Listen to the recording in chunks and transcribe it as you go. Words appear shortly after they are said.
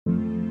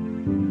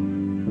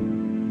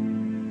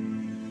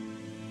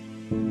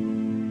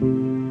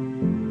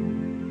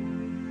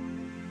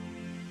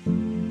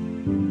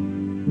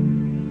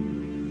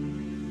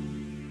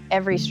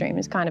every stream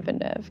is kind of a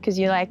nerve because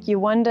you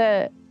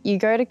wonder, you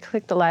go to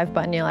click the live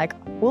button, you're like,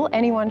 will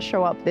anyone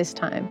show up this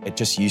time? It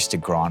just used to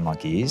grind my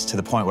gears to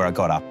the point where I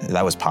got up.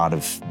 That was part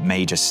of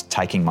me just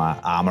taking my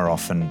armour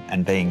off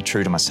and being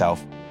true to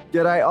myself.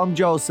 G'day, I'm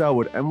Joel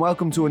Selwood and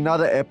welcome to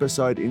another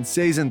episode in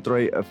Season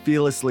 3 of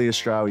Fearlessly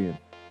Australian.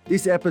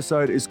 This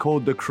episode is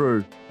called The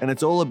Crew and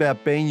it's all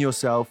about being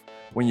yourself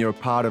when you're a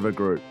part of a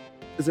group.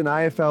 As an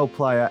AFL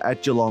player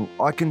at Geelong,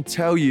 I can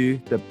tell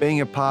you that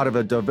being a part of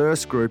a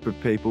diverse group of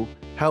people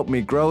helped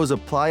me grow as a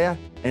player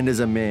and as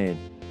a man.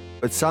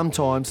 But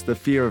sometimes the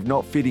fear of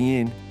not fitting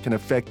in can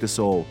affect us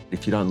all.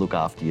 If you don't look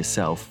after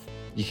yourself,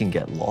 you can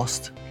get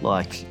lost,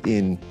 like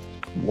in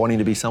wanting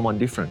to be someone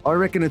different. I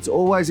reckon it's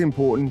always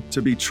important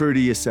to be true to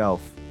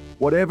yourself.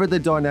 Whatever the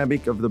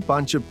dynamic of the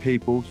bunch of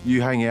people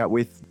you hang out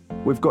with,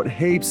 we've got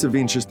heaps of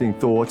interesting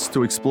thoughts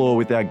to explore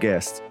with our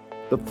guest.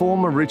 The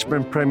former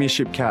Richmond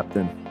Premiership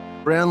captain,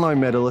 Brownlow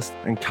medalist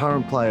and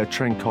current player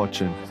Trent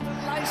Cotchin.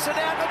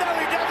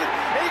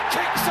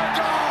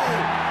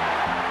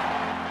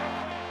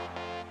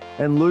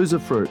 And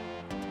Loserfruit,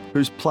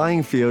 whose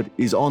playing field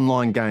is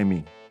online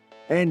gaming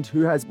and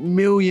who has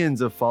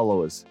millions of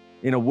followers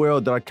in a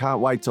world that I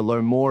can't wait to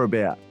learn more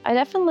about. I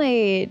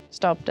definitely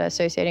stopped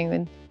associating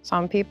with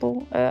some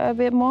people a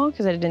bit more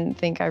because I didn't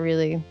think I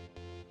really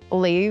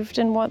believed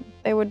in what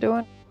they were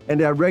doing. And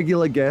our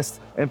regular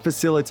guest and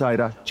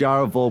facilitator,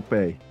 Jarrah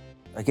Volpe.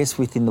 I guess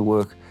within the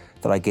work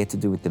that I get to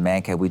do with the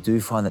Man Cave, we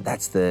do find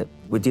that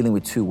we're dealing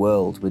with two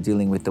worlds. We're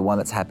dealing with the one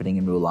that's happening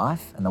in real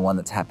life and the one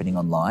that's happening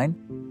online.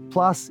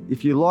 Plus,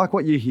 if you like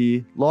what you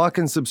hear, like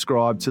and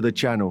subscribe to the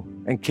channel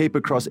and keep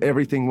across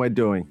everything we're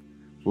doing.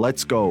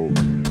 Let's go.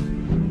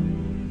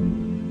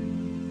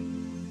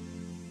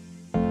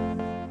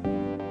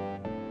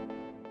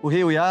 Well,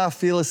 here we are,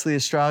 Fearlessly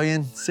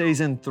Australian,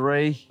 Season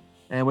 3,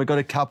 and we've got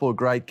a couple of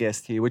great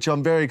guests here, which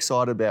I'm very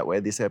excited about where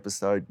this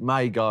episode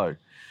may go.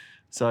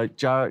 So,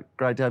 Jarrah,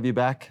 great to have you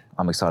back.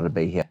 I'm excited to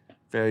be here.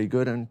 Very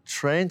good. And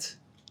Trent,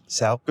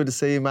 Sal, good to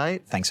see you,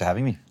 mate. thanks for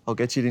having me. I'll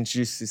get you to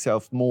introduce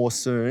yourself more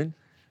soon.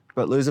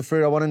 But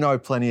Loserfruit, I want to know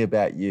plenty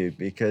about you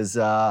because...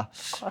 Of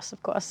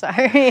course,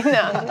 sorry.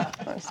 No,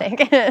 I'm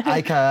mistaken.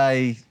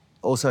 AKA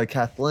also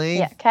Kathleen.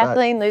 Yeah,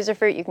 Kathleen,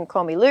 Loserfruit. You can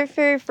call me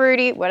Lufu,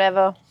 Fruity,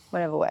 whatever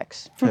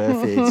works.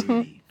 Perfect.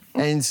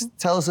 And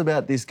tell us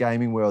about this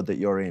gaming world that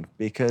you're in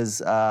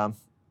because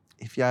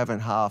if you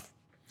haven't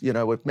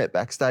we've met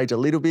backstage a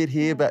little bit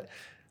here, but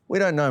we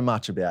don't know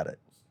much about it.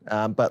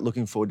 But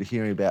looking forward to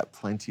hearing about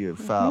plenty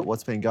of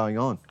what's been going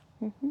on.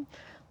 Mm-hmm.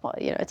 Well,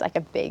 it's like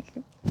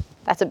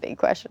that's a big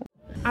question.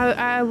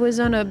 I was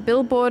on a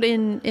billboard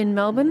in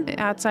Melbourne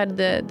outside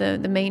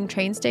the main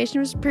train station. It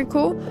was pretty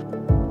cool.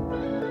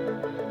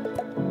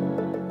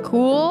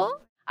 Cool.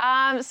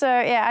 So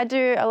yeah, I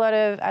do a lot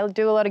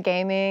of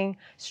gaming,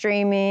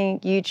 streaming,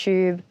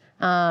 YouTube.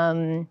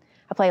 I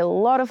play a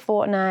lot of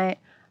Fortnite.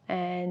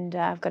 And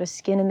I've got a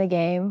skin in the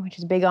game, which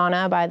is a big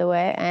honour, by the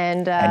way.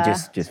 And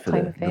just for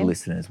the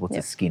listeners, what's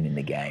a skin in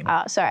the game?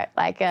 Sorry,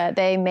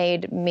 they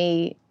made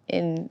me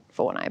in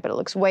Fortnite, but it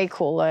looks way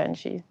cooler, and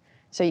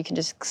so you can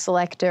just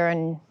select her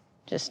and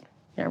just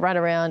run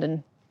around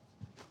and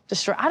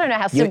destroy. I don't know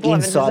how simple You're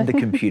it is. inside the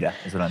computer,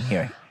 is what I'm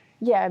hearing.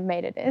 Yeah, I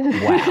made it in.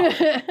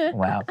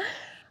 Wow.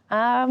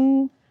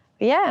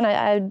 Yeah, and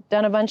I've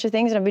done a bunch of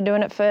things, and I've been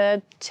doing it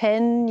for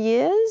 10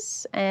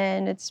 years,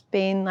 and it's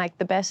been like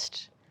the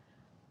best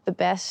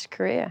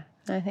career,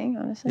 I think,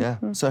 honestly. Yeah.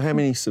 So how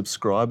many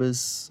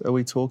subscribers are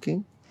we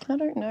talking? I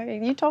don't know.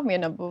 You told me a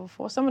number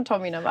before. Someone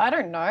told me a number. I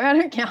don't know. I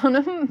don't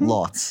count them.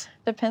 Lots.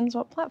 Depends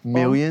what platform.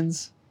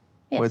 Millions?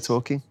 Yes. We're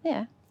talking?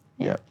 Yeah.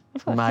 Yep.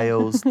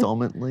 Males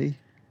dominantly?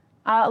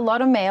 A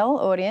lot of male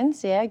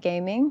audience, yeah,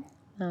 gaming.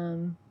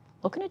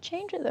 Looking to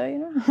change it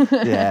though,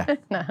 Yeah.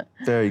 No.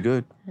 Very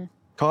good.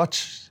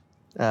 Cotch,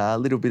 a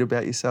little bit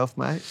about yourself,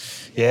 mate.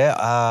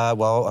 Yeah,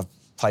 well, I've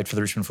played for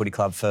the Richmond Footy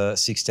Club for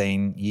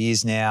 16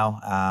 years now.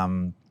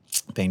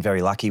 Been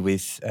very lucky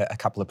with a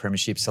couple of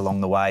premierships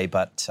along the way,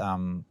 but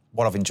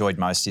what I've enjoyed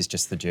most is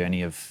just the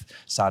journey of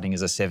starting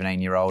as a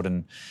 17-year-old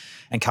and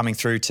coming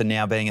through to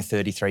now being a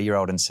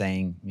 33-year-old and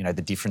seeing, the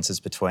differences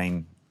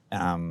between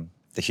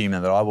the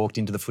human that I walked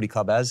into the footy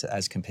club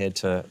as compared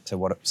to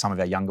what some of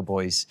our younger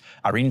boys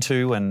are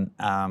into, and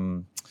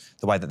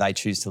the way that they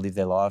choose to live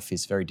their life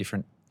is very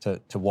different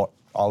to what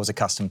I was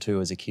accustomed to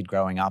as a kid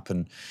growing up.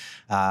 And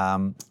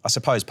I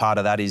suppose part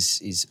of that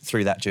is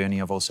through that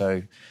journey I've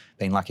also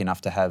been lucky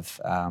enough to have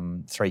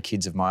 3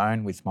 kids of my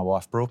own with my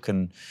wife Brooke,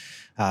 and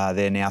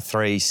they're now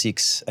 3,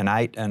 6 and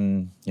 8,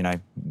 and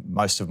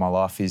most of my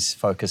life is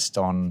focused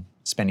on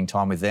spending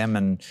time with them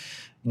and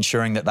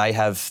ensuring that they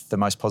have the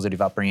most positive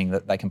upbringing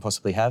that they can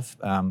possibly have.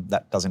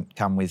 That doesn't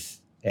come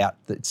without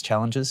its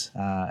challenges,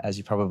 as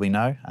you probably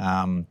know.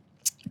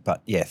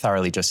 But yeah,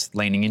 thoroughly just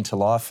leaning into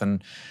life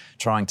and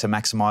trying to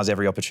maximise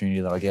every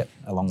opportunity that I get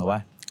along the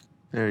way.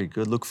 Very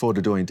good. Look forward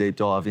to doing a deep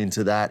dive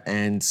into that,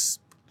 and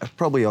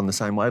probably on the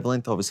same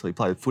wavelength. Obviously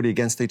played footy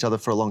against each other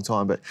for a long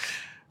time, but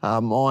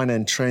mine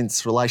and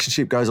Trent's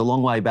relationship goes a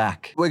long way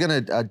back. We're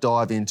going to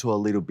dive into a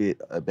little bit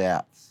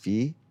about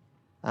fear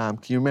Can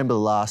you remember the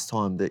last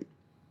time that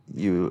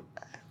you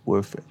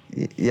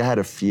had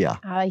a fear?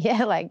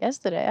 Yeah, like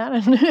yesterday. I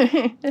don't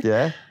know.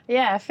 Yeah?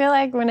 Yeah, I feel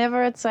like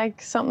whenever it's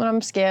like something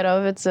I'm scared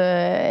of, it's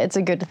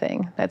a good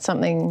thing. That's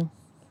something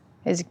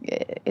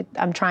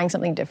I'm trying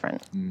something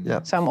different.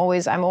 Yep. So I'm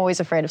always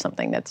afraid of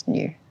something that's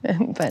new.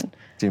 But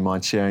Do you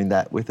mind sharing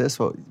that with us,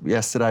 what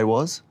yesterday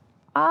was?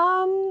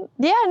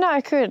 yeah, no,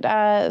 I could.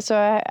 So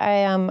I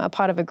am a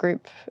part of a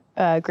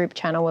group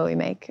channel where we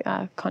make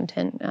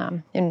content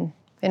in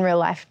real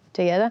life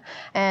together.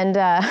 And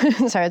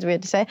sorry, it's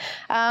weird to say.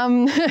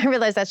 I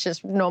realize that's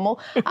just normal.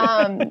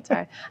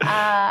 Sorry.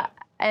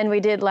 And we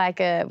did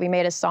we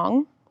made a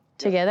song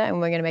together, and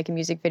we're going to make a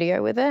music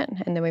video with it.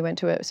 And then we went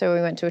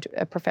to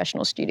a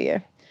professional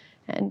studio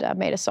and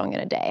made a song in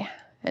a day.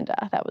 And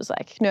that was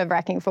like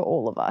nerve-wracking for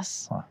all of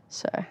us. Wow.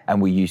 So.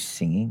 And were you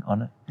singing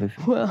on it, Lucy?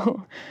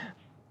 Well,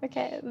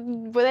 okay,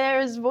 well, there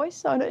is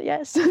voice on it,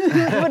 yes.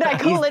 Would I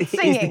call it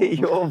singing? Is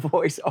your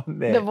voice on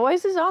there? The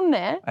voice is on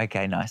there.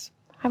 Okay, nice.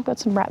 I've got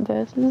some rap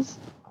verses.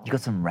 You got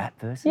some rap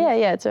verses?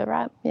 Yeah, it's a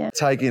rap, yeah.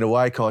 Taking it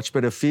away, Koch,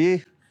 but a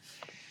fear?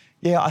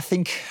 Yeah, I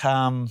think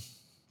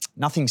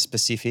nothing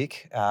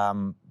specific,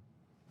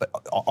 but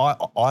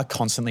I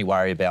constantly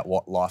worry about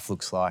what life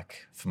looks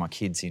like for my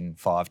kids in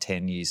 5,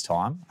 10 years'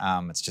 time.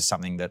 It's just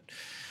something that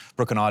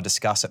Brooke and I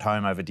discuss at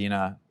home over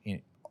dinner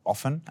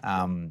often.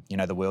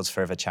 The world's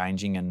forever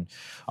changing, and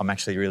I'm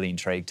actually really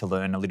intrigued to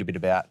learn a little bit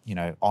about,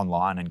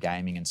 online and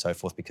gaming and so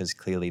forth, because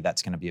clearly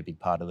that's going to be a big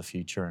part of the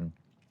future.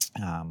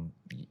 And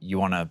you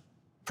want to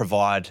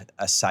provide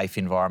a safe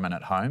environment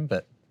at home,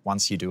 but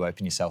once you do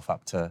open yourself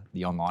up to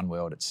the online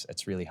world,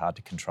 it's really hard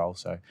to control.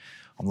 So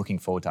I'm looking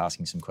forward to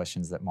asking some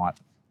questions that might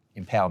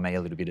empower me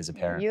a little bit as a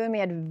parent. You and me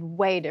had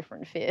way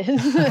different fears.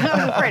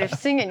 I'm afraid of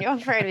singing. You're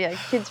afraid of your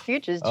kids'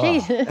 futures.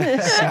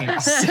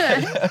 Jesus.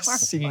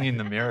 Singing in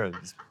the mirror.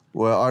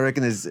 Well, I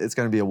reckon it's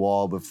going to be a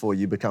while before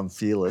you become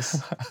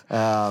fearless.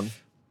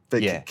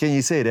 But Yeah. Can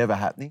you see it ever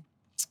happening?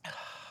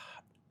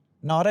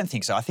 No, I don't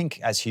think so. I think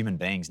as human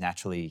beings,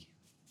 naturally,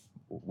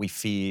 we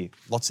fear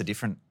lots of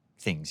different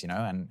things,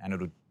 and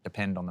it'll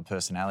depend on the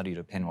personality,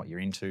 it'll depend what you're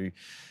into,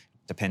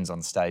 depends on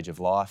the stage of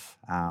life.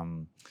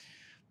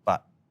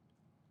 But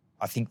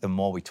I think the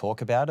more we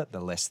talk about it, the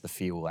less the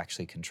fear will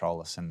actually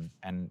control us.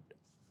 And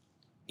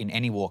in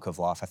any walk of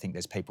life, I think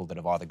there's people that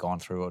have either gone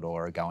through it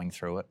or are going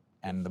through it.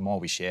 And the more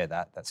we share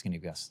that, that's going to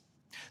give us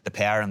the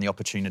power and the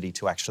opportunity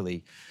to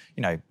actually,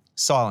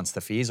 silence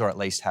the fears, or at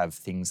least have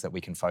things that we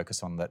can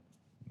focus on that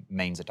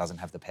means it doesn't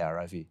have the power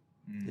over you.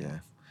 Yeah.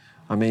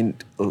 I mean,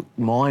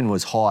 mine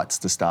was heights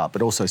to start,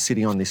 but also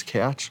sitting on this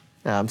couch,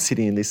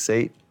 sitting in this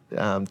seat,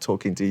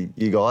 talking to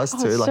you guys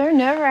too. It's so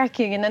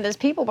nerve-wracking, and then there's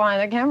people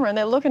behind the camera and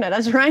they're looking at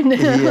us right now.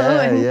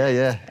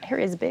 Yeah.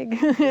 Area's big.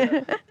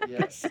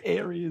 Yes,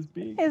 area's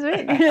big. It's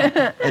big.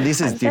 And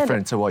this is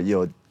different to what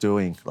you're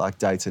doing, like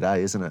day to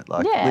day, isn't it?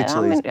 Like Yeah,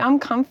 literally.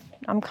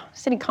 I'm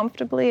sitting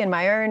comfortably in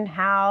my own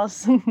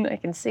house. I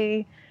can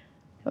see,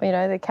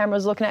 the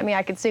camera's looking at me.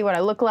 I can see what I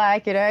look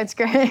like. It's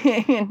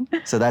great.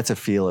 So that's a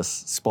fearless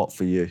spot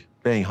for you.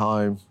 Being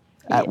home,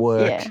 at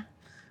work,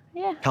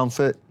 Yeah.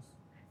 comfort.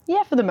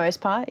 Yeah, for the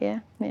most part. Yeah.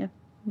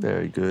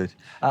 Very good.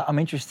 I'm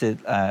interested,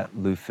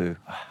 Lufu,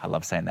 I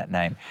love saying that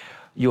name.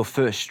 Your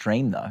first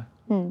stream,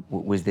 though,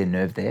 was there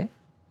nerve there?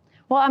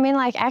 Well, I mean,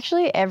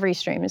 actually every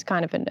stream is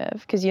kind of a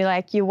nerve, because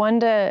you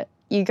wonder,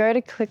 you go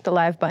to click the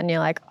live button, you're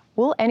like,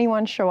 will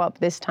anyone show up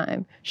this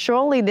time?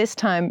 Surely this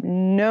time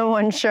no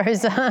one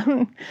shows up.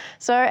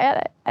 So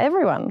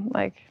everyone,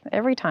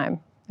 every time,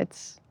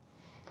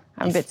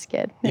 I'm a bit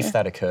scared. If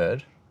that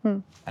occurred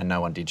and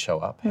no one did show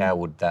up, how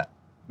would that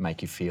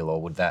make you feel,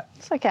 or would that...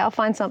 It's okay, I'll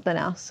find something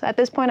else. At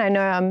this point, I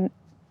know I'm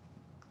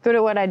good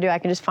at what I do. I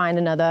can just find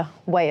another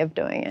way of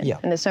doing it. Yeah.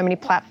 And there's so many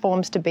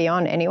platforms to be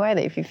on anyway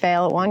that if you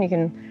fail at one,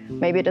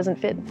 maybe it doesn't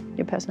fit,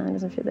 your personality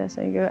doesn't fit there,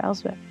 so you go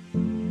elsewhere.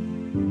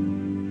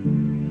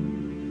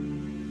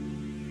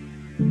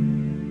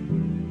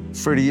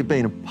 Fruity, you've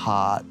been a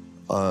part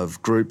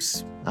of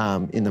groups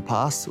in the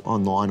past,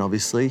 online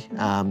obviously.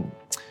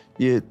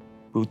 We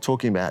were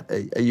talking about,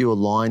 are you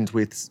aligned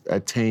with a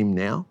team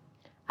now?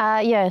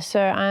 Yeah,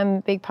 so I'm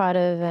a big part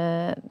of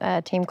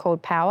a team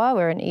called Power.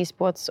 We're an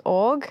esports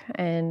org,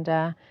 and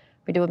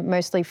we do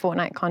mostly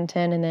Fortnite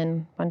content, and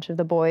then a bunch of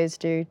the boys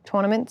do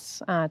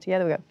tournaments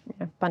together. We've got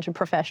a bunch of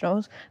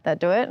professionals that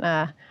do it.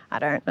 I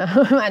don't.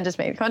 I just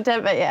make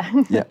content, but yeah.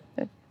 Yeah.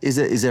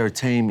 Is there a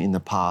team in the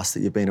past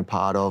that you've been a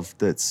part of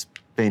that's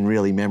been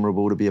really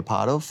memorable to be a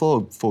part of,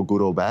 for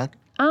good or bad?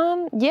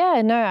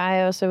 Yeah, no,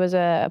 I also was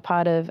a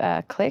part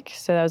of Click,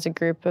 so that was a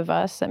group of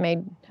us that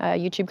made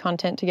YouTube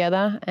content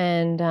together,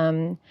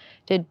 and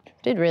did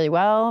really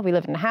well. We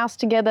lived in a house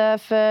together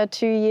for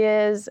 2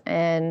 years,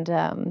 and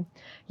I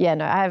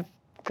have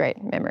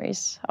great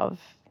memories of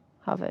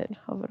it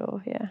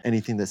all. Yeah.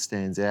 Anything that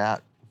stands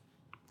out?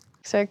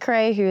 So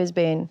Cray, who has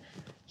been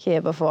here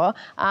before,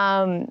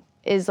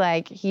 is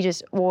he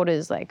just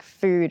orders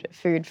food,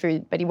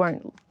 but he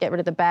won't get rid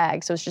of the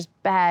bags, so it's just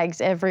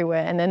bags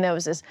everywhere. And then there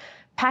was this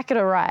packet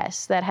of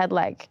rice that had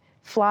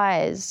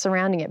flies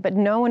surrounding it, but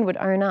no one would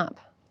own up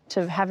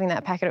to having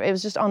that packet. It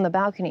was just on the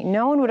balcony.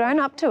 No one would own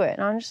up to it.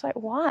 And I'm just like,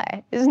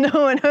 why is no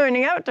one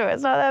owning up to it?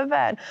 It's not that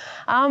bad.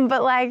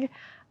 But like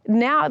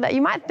now that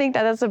you might think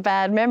that that's a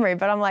bad memory,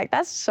 but I'm like,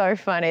 that's so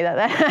funny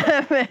that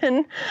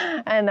happened.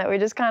 And that we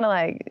just kind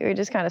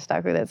of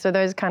stuck with it. So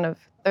those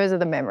are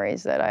the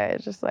memories that I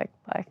just like.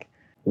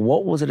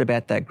 What was it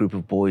about that group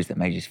of boys that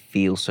made you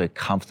feel so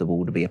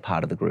comfortable to be a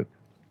part of the group?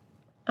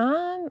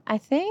 I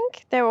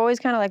think they were always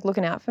kind of like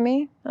looking out for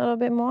me a little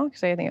bit more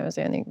because I think I was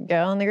the only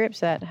girl in the group,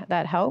 so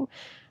that helped.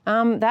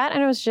 That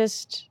and it was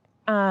just,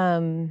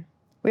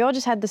 we all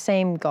just had the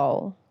same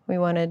goal. We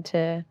wanted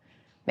to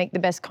make the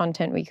best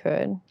content we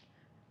could.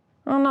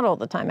 Well, not all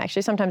the time,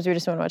 actually. Sometimes we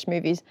just want to watch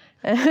movies.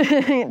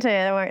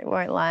 I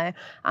won't lie.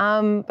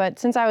 But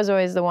since I was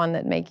always the one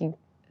that making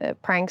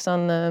pranks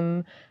on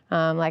them,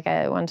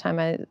 one time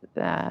I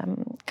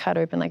cut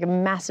open like a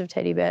massive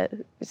teddy bear,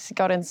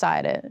 got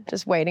inside it,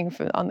 just waiting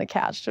on the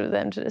couch for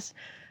them to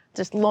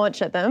just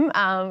launch at them,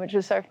 which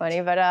was so funny.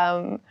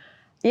 But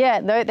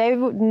they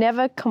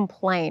never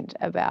complained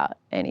about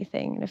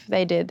anything. And if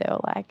they did, they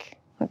were like,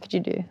 "What could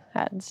you do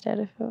that instead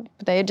of?"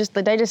 But they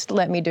just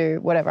let me do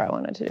whatever I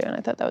wanted to do, and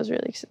I thought that was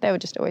really. They were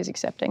just always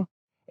accepting.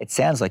 It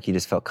sounds like you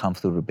just felt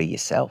comfortable to be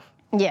yourself.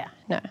 Yeah,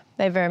 no,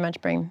 they very much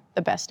bring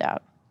the best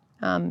out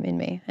in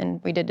me, and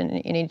we did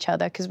in each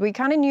other because we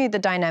kind of knew the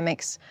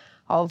dynamics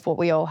of what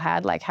we all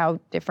had, like how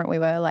different we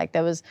were. Like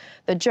there was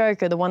the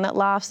joker, the one that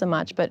laughs so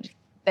much, but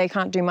they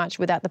can't do much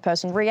without the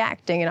person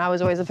reacting, and I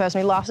was always the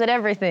person who laughs at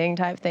everything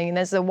type thing. And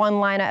there's the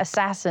one-liner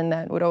assassin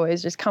that would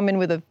always just come in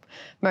with the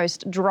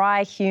most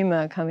dry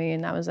humor coming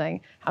in. That was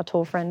like our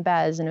tall friend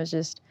Baz, and it was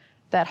just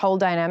that whole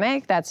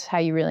dynamic. That's how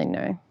you really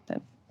know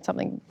that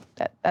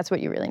that's what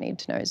you really need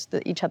to know is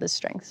each other's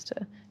strengths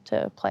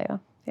to play off.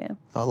 Yeah.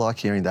 I like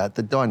hearing that.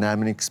 The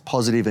dynamics,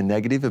 positive and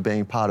negative, of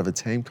being part of a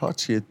team,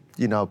 Cotch. You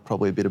know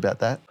probably a bit about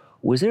that.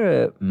 Was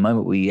there a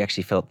moment where you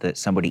actually felt that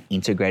somebody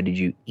integrated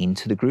you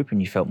into the group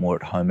and you felt more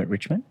at home at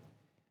Richmond?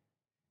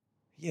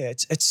 Yeah,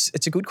 it's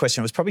a good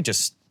question. It was probably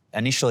just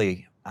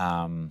initially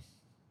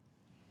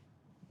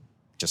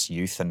just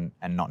youth and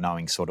not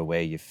knowing sort of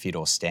where you fit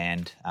or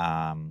stand.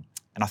 And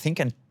I think,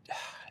 and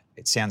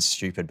it sounds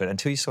stupid, but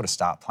until you sort of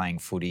start playing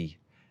footy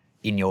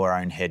in your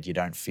own head, you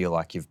don't feel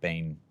like you've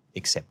been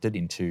accepted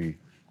into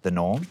the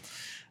norm.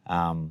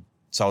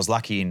 So I was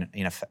lucky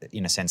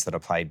in a sense that I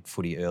played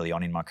footy early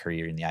on in my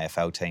career in the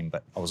AFL team,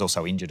 but I was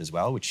also injured as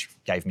well, which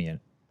gave me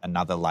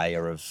another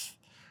layer of,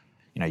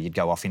 you'd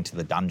go off into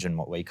the dungeon,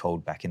 what we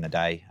called back in the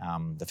day.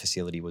 The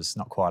facility was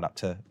not quite up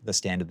to the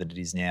standard that it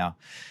is now.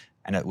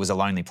 And it was a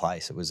lonely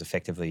place. It was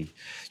effectively,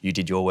 you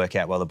did your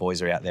workout while the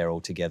boys are out there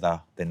all together,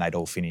 then they'd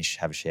all finish,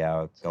 have a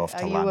shower, go off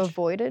to lunch. Are you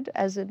avoided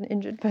as an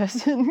injured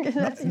person?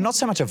 Not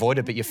so much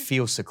avoided, but you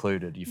feel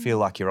secluded. You feel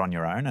like you're on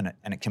your own,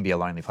 and it can be a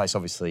lonely place.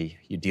 Obviously,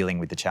 you're dealing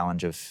with the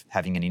challenge of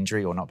having an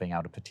injury or not being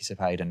able to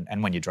participate.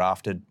 And when you're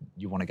drafted,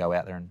 you want to go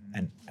out there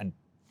and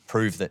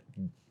prove that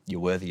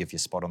you're worthy of your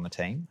spot on the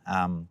team.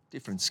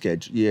 Different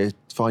schedule.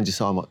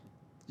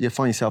 You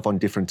find yourself on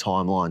different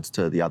timelines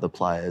to the other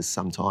players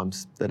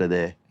sometimes that are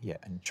there. Yeah,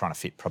 and trying to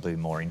fit probably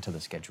more into the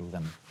schedule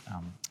than.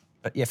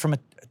 But yeah, from a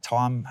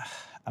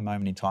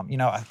moment in time,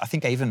 I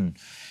think even,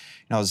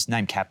 I was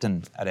named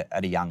captain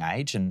at a young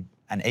age, and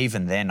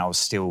even then I was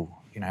still,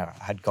 I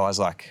had guys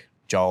like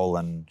Joel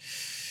and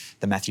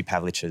the Matthew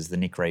Pavliches, the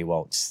Nick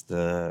Rewalts,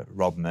 the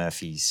Rob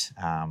Murphys.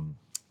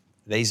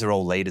 These are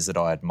all leaders that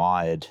I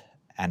admired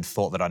and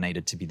thought that I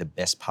needed to be the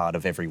best part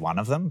of every one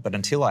of them. But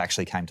until I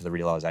actually came to the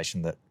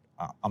realisation that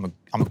I'm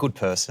a good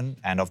person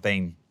and I've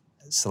been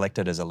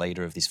selected as a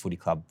leader of this footy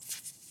club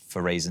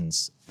for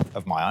reasons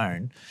of my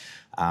own,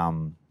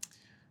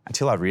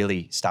 until I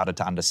really started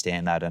to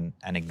understand that and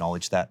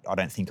acknowledge that, I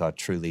don't think I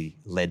truly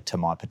led to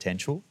my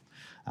potential.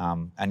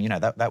 And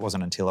that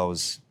wasn't until I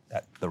was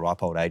at the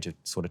ripe old age of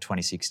sort of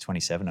 26,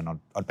 27, and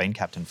I'd been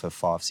captain for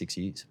 5-6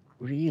 years.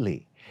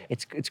 Really?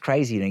 It's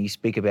crazy, you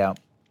speak about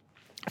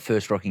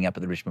first rocking up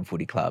at the Richmond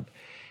Footy Club,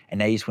 and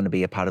now you just want to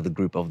be a part of the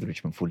group of the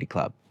Richmond Footy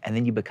Club. And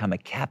then you become a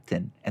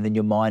captain, and then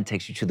your mind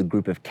takes you to the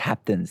group of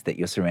captains that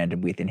you're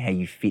surrounded with and how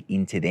you fit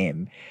into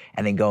them,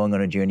 and then going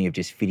on a journey of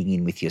just fitting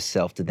in with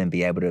yourself to then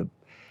be able to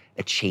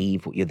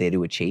achieve what you're there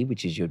to achieve,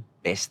 which is your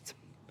best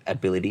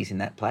abilities in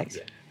that place.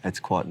 Yeah. That's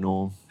quite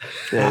norm,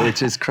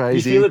 which is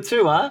crazy. You feel it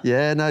too, huh?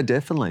 Yeah, no,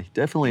 definitely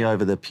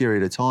over the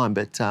period of time.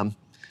 But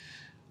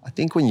I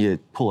think when you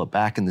pull it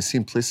back and the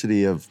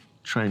simplicity of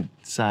Trent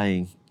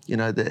saying,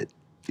 that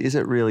is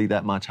it really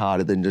that much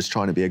harder than just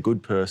trying to be a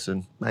good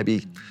person?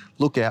 Maybe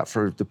look out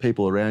for the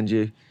people around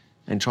you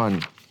and try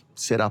and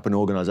set up an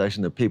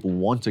organisation that people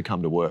want to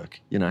come to work,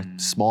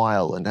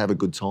 smile and have a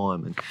good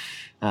time.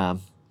 And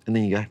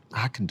then you go,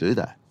 I can do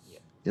that.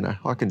 Yeah.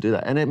 I can do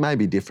that. And it may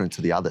be different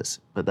to the others,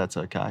 but that's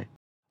okay.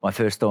 My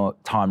first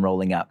time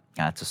rolling up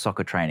to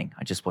soccer training,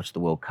 I just watched the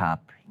World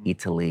Cup,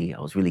 Italy.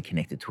 I was really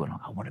connected to it.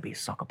 I want to be a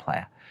soccer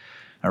player.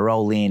 I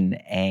roll in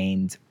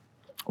and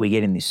we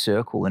get in this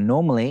circle, and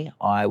normally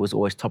I was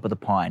always top of the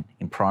pine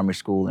in primary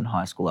school and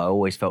high school. I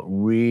always felt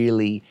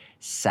really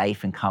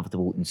safe and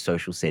comfortable in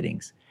social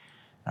settings.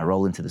 I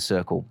roll into the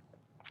circle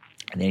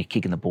And then he's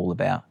kicking the ball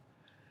about.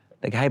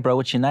 They go, hey, bro,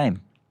 what's your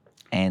name?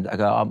 And I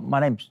go, oh, my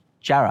name's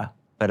Jarrah,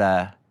 but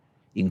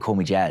you can call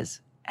me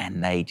Jazz.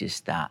 And they just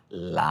start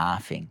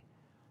laughing,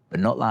 but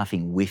not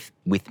laughing with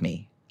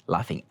me,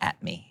 laughing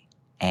at me.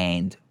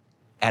 And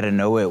out of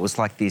nowhere, it was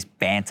like this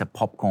banter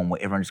popcorn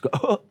where everyone just go,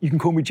 oh, you can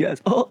call me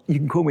Jazz. Oh, you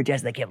can call me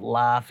Jazz. They kept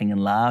laughing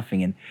and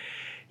laughing. And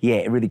yeah,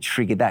 it really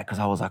triggered that because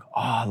I was like,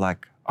 oh,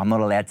 like I'm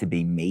not allowed to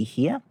be me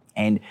here.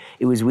 And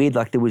it was weird,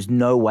 like there was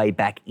no way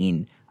back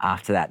in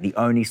after that. The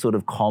only sort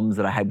of comms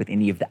that I had with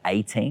any of the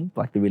A team,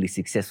 like the really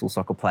successful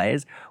soccer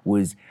players,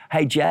 was,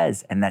 hey,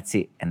 Jazz, and that's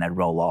it, and they'd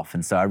roll off.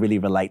 And so I really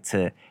relate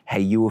to how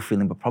you were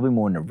feeling, but probably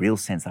more in a real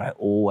sense that I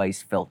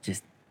always felt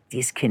just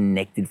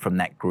disconnected from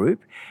that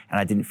group, and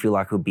I didn't feel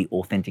like I would be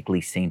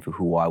authentically seen for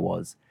who I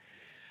was.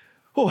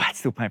 Oh, that's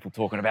still painful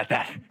talking about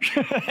that.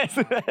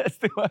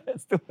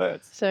 It still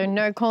hurts. So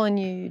no calling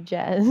you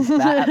Jazz.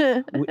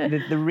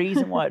 The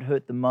reason why it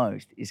hurt the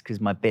most is because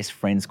my best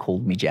friends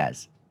called me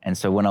Jazz. And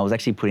so when I was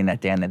actually putting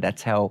that down there,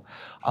 that's how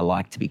I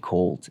like to be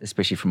called,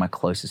 especially from my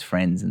closest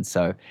friends. And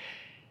so,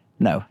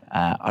 no,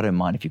 I don't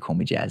mind if you call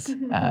me Jazz.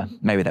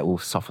 Maybe that will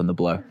soften the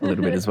blow a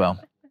little bit as well.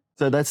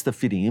 So that's the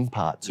fitting in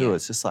part too. Yeah.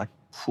 It's just like,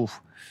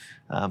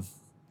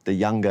 the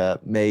younger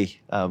me,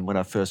 when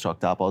I first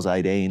rocked up, I was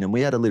 18, and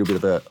we had a little bit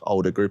of an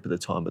older group at the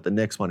time, but the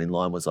next one in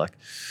line was like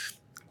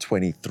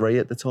 23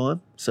 at the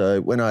time.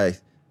 So when I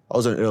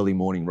was an early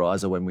morning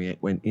riser when we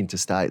went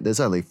interstate. There's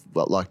only,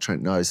 well, like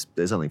Trent knows,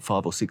 there's only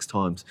 5 or 6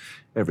 times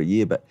every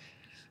year, but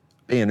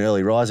being an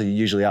early riser, you're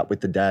usually up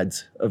with the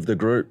dads of the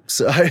group.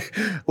 So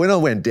when I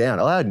went down,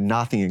 I had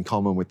nothing in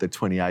common with the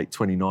 28,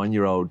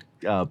 29-year-old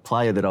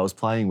player that I was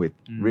playing with,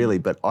 really,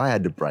 but I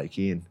had to break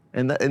in.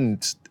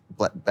 And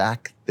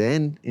back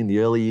then, in the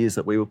early years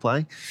that we were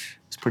playing,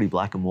 it's pretty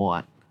black and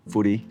white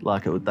footy.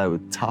 Like they were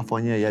tough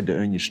on you. You had to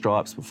earn your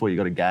stripes before you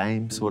got a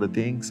game, sort of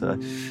thing. So,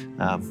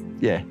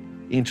 yeah,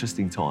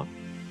 interesting time.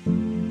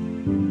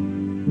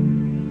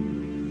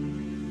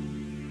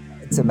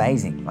 It's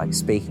amazing, like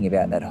speaking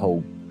about that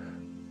whole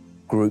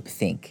group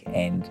think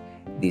and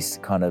this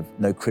kind of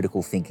no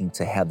critical thinking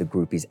to how the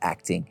group is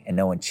acting and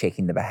no one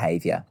checking the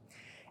behaviour,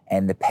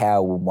 and the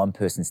power when one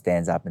person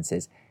stands up and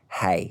says,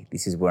 hey,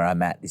 this is where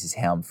I'm at, this is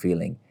how I'm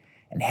feeling,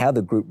 and how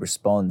the group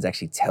responds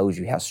actually tells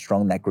you how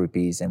strong that group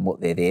is and what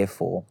they're there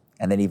for.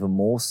 And then even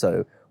more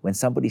so, when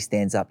somebody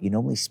stands up, you're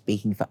normally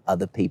speaking for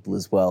other people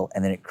as well,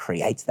 and then it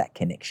creates that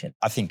connection.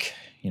 I think,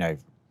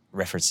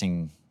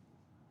 referencing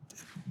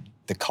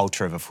the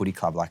culture of a footy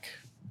club, like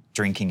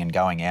drinking and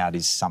going out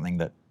is something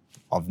that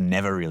I've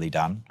never really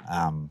done.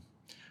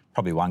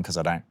 Probably one, because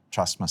I don't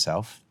trust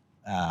myself,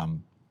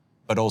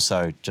 but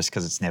also just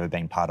because it's never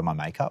been part of my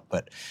makeup.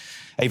 But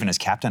even as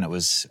captain, it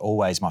was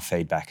always my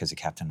feedback as a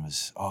captain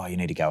was, oh, you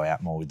need to go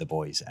out more with the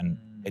boys. And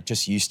it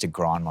just used to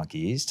grind my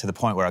gears to the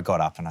point where I got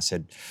up and I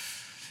said,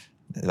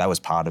 that was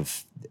part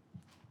of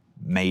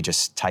me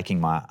just taking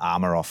my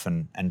armour off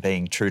and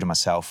being true to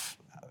myself.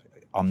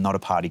 I'm not a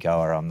party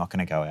goer. I'm not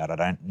going to go out. I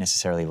don't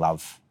necessarily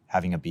love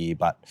having a beer,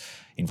 but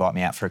invite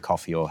me out for a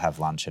coffee or have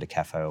lunch at a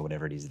cafe or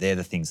whatever it is. They're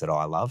the things that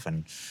I love.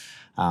 And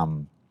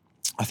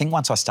I think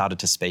once I started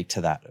to speak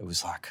to that, it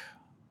was like,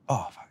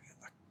 oh,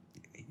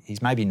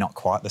 he's maybe not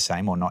quite the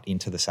same or not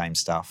into the same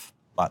stuff,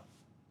 but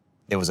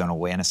there was an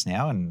awareness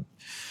now and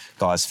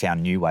guys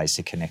found new ways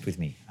to connect with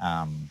me.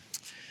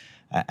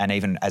 And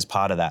even as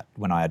part of that,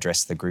 when I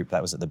addressed the group,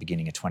 that was at the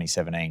beginning of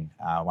 2017,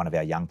 one of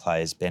our young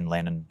players, Ben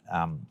Lennon,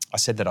 I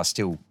said that I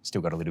still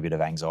got a little bit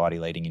of anxiety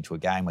leading into a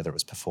game, whether it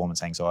was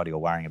performance anxiety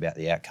or worrying about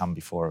the outcome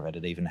before it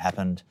had even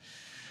happened.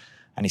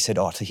 And he said,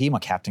 to hear my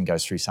captain go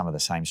through some of the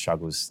same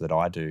struggles that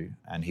I do,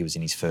 and he was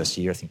in his first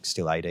year, I think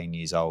still 18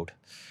 years old,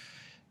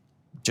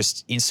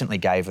 just instantly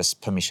gave us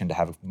permission to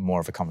have more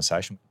of a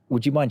conversation.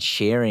 Would you mind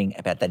sharing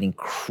about that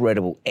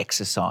incredible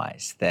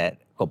exercise that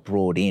got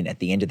brought in at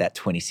the end of that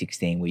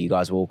 2016 where you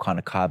guys were all kind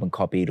of carbon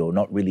copied or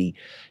not really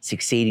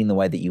succeeding the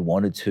way that you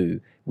wanted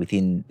to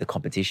within the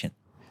competition?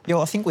 Yeah,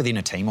 well, I think within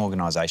a team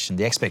organisation,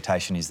 the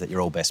expectation is that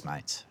you're all best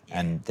mates,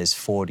 and there's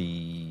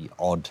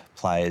 40-odd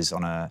players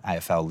on an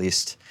AFL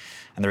list,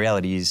 and the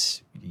reality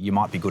is you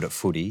might be good at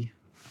footy,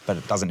 but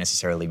it doesn't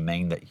necessarily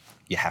mean that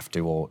you have to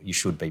or you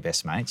should be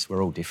best mates.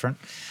 We're all different.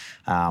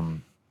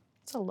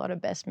 It's a lot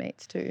of best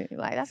mates too.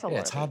 Like that's a lot. Yeah,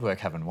 it's hard work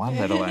having one,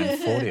 let alone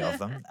 40 of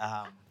them.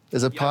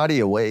 There's a party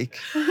a week.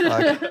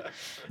 Like,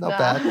 not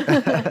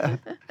bad.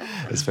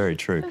 It's very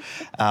true.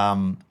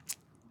 And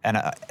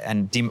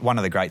one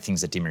of the great things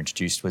that Dimmer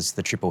introduced was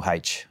the Triple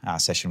H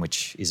session,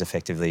 which is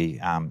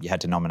effectively you had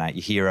to nominate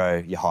your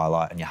hero, your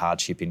highlight and your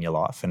hardship in your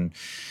life, and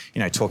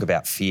talk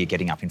about fear,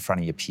 getting up in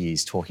front of your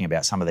peers, talking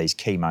about some of these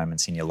key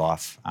moments in your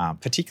life,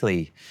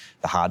 particularly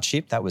the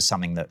hardship. That was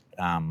something that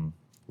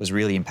was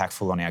really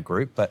impactful on our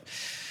group. But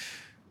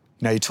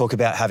you talk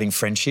about having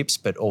friendships,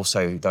 but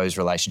also those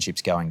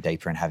relationships going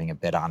deeper and having a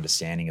better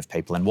understanding of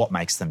people and what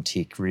makes them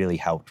tick really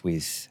helped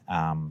with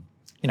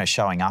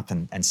showing up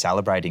and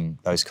celebrating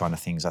those kind of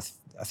things.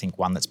 I think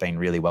one that's been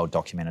really well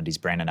documented is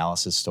Brandon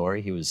Ellis's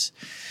story. He was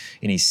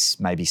in his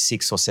maybe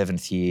 6th or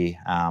 7th year,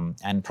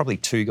 and probably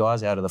 2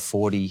 guys out of the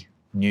 40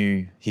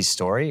 knew his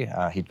story.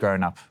 He'd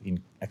grown up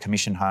in a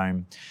commission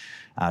home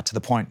to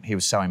the point he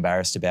was so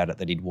embarrassed about it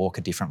that he'd walk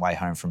a different way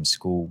home from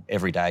school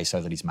every day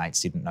so that his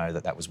mates didn't know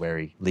that that was where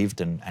he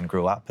lived and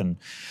grew up. And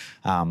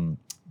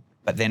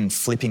but then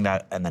flipping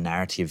that and the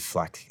narrative,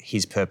 like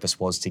his purpose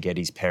was to get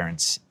his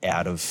parents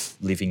out of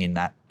living in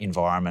that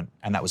environment,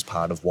 and that was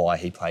part of why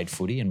he played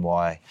footy and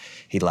why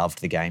he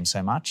loved the game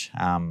so much.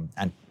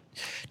 And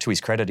to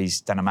his credit, he's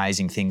done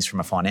amazing things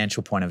from a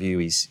financial point of view.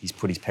 He's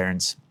put his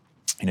parents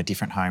in a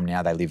different home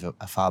now. They live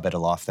a far better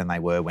life than they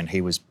were when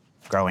he was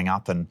growing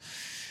up. And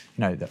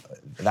you know,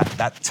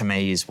 that to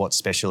me is what's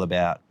special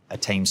about a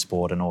team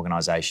sport, an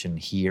organisation,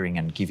 hearing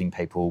and giving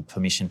people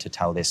permission to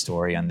tell their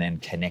story and then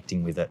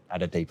connecting with it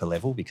at a deeper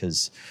level.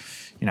 Because,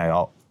 you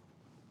know,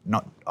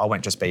 I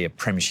won't just be a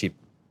premiership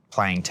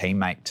playing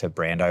teammate to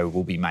Brando.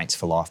 We'll be mates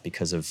for life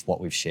because of what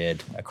we've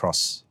shared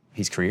across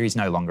his career. He's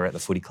no longer at the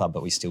footy club,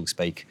 but we still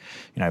speak,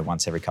 you know,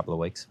 once every couple of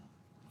weeks.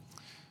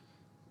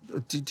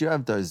 Did you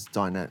have those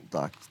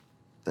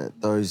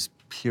those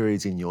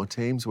periods in your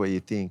teams where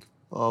you think,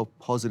 oh,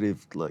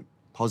 positively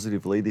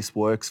this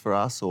works for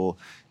us, or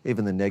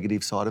even the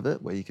negative side of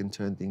it where you can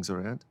turn things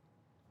around?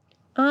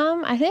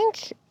 I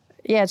think,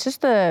 yeah, it's just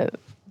the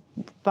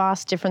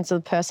vast difference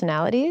of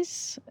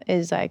personalities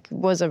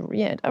was a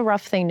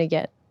rough thing to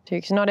get to,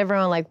 because not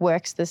everyone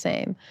works the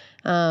same.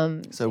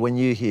 So when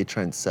you hear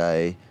Trent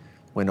say,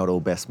 we're not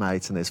all best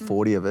mates and there's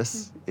 40 of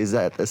us, is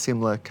that a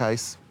similar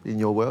case in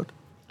your world?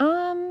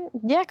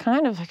 Yeah,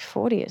 kind of.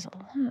 40 is a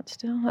lot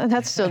still.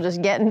 That's still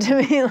just getting to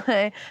me.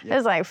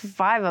 There's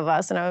 5 of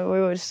us, and we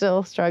were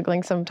still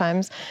struggling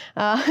sometimes.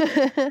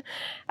 Because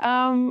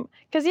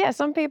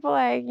some people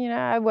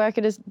I work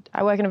in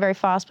a very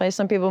fast place.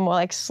 Some people are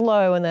more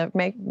slow, and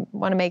they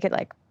want to make it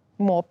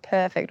more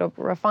perfect or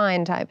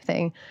refined type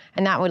thing,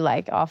 and that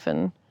would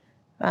often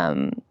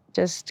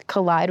just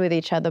collide with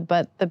each other.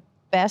 But the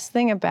best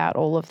thing about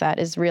all of that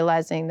is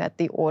realizing that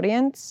the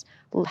audience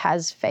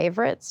has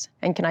favorites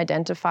and can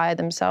identify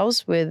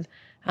themselves with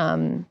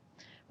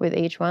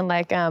each one.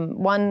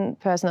 One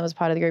person that was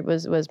part of the group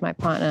was my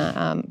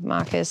partner,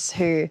 Marcus,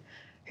 who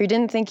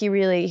didn't think he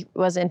really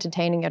was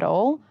entertaining at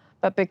all,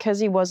 but because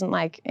he wasn't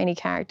any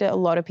character, a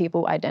lot of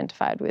people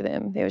identified with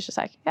him. They was just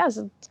yeah, it's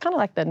kind of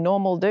like the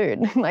normal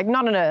dude,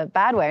 not in a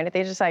bad way or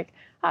anything, just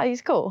oh,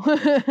 he's cool.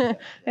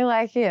 They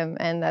like him,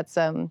 and that's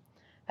a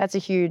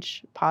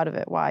huge part of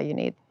it, why you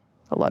need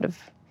a lot of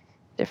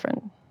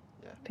different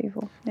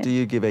people. Yeah. Do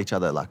you give each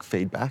other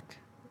feedback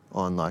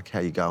on how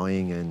you're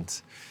going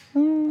and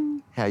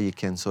how you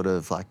can sort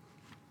of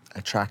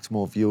attract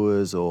more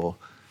viewers or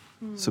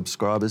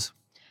subscribers?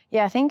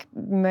 Yeah, I think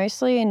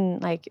mostly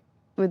in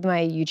with my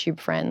YouTube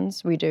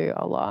friends, we do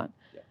a lot.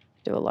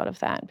 Do a lot of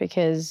that,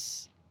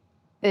 because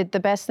the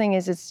best thing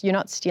is you're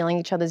not stealing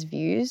each other's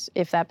views.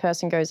 If that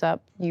person goes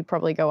up, you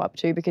probably go up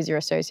too, because you're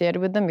associated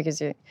with them,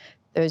 because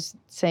those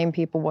same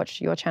people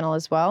watch your channel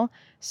as well.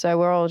 So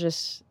we're all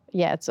just,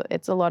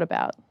 it's a lot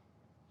about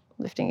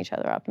lifting each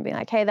other up and being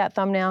hey, that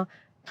thumbnail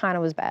kind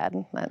of was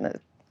bad.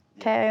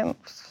 Okay,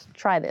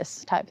 try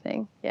this type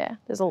thing. Yeah,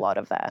 there's a lot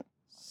of that.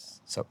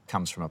 So it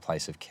comes from a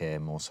place of care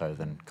more so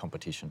than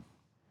competition.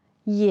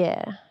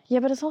 Yeah,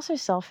 but it's also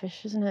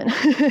selfish, isn't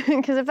it?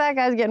 Because if that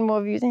guy's getting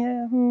more views,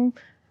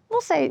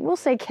 we'll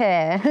say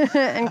care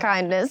and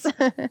kindness.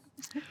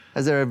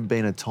 Has there ever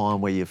been a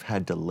time where you've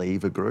had to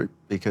leave a group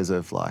because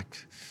of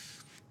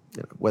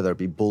whether it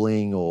be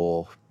bullying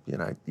or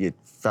you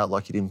felt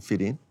like you didn't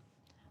fit in?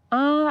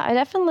 I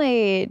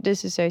definitely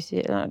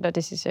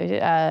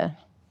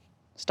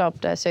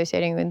stopped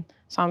associating with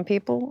some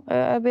people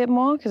a bit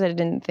more, because I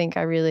didn't think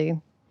I really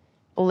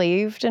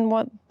believed in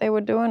what they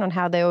were doing, on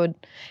how they were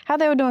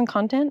doing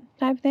content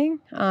type thing.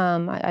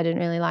 I didn't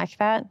really like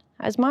that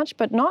as much,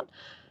 but not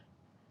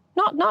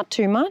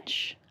too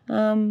much.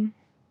 No.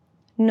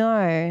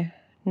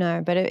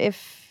 But I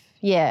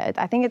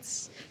think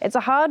it's a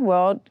hard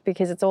world,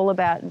 because it's all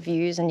about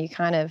views, and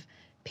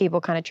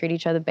people treat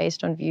each other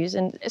based on views,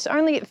 and it's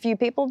only a few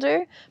people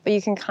do, but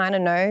you can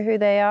know who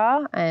they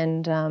are,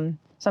 and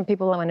some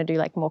people want to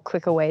do more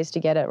quicker ways to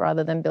get it,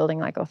 rather than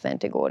building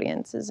authentic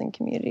audiences and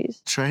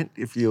communities. Trent,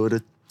 if you were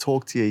to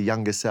talk to your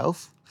younger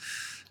self,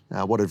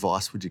 what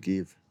advice would you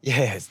give?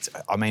 Yeah,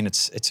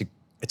 it's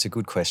a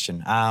good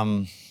question.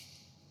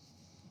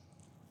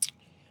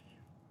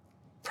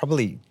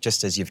 Probably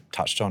just as you've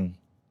touched on,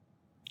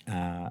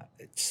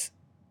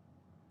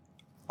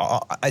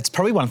 it's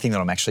probably one thing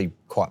that I'm actually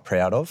quite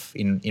proud of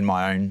in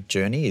my own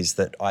journey, is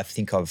that I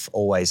think I've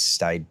always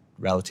stayed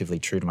relatively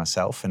true to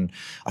myself. And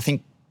I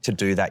think to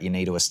do that, you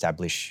need to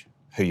establish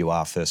who you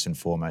are first and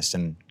foremost.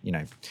 And,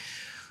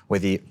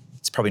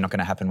 it's probably not going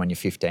to happen when you're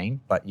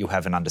 15, but you'll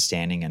have an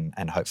understanding,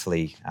 and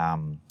hopefully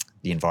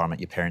the environment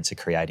your parents are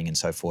creating and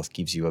so forth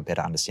gives you a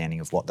better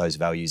understanding of what those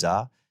values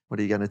are. What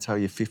are you going to tell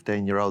your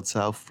 15-year-old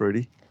self,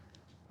 Fruity?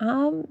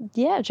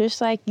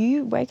 Just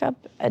you wake up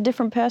a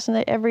different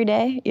person every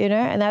day,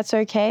 and that's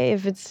okay.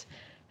 If it's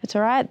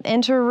all right.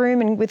 Enter a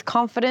room and with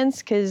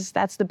confidence, because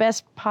that's the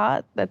best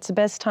part. That's the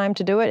best time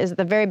to do it, is at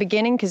the very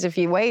beginning, because if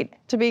you wait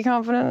to be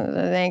confident,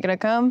 it ain't going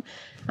to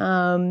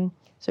come.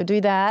 So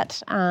do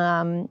that,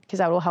 because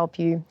that will help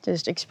you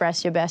just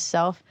express your best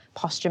self.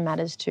 Posture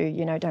matters too.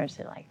 You know, don't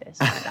sit like this.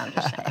 I'm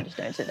just saying, just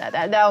don't sit that.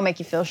 That will make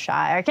you feel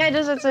shy. Okay,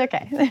 it's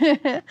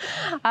okay.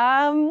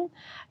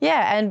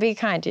 Yeah, and be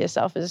kind to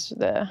yourself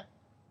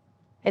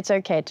it's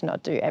okay to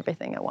not do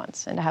everything at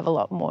once and to have a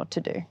lot more to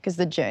do, because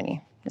the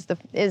journey is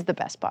the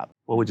best part.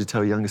 What would you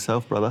tell younger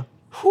self, brother?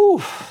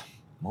 Whew.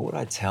 What would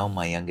I tell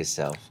my younger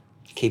self?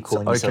 Keep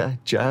calling yourself. Okay,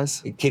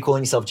 Jazz. Keep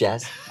calling yourself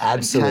Jazz.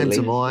 Absolutely.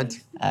 Came to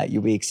mind.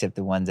 You'll be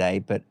accepted one day.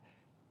 But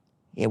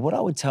yeah, what I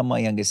would tell my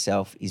younger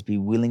self is be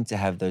willing to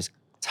have those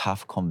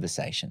tough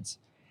conversations.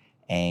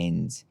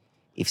 And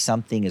if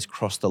something has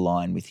crossed the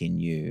line within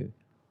you,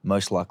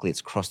 most likely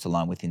it's crossed the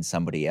line within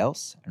somebody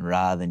else. And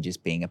rather than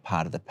just being a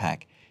part of the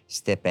pack,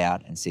 step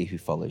out and see who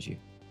follows you.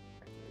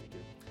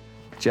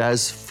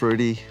 Jazz,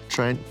 Fruity,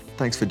 Trent,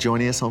 thanks for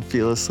joining us on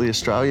Fearlessly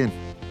Australian.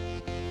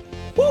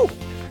 Woo!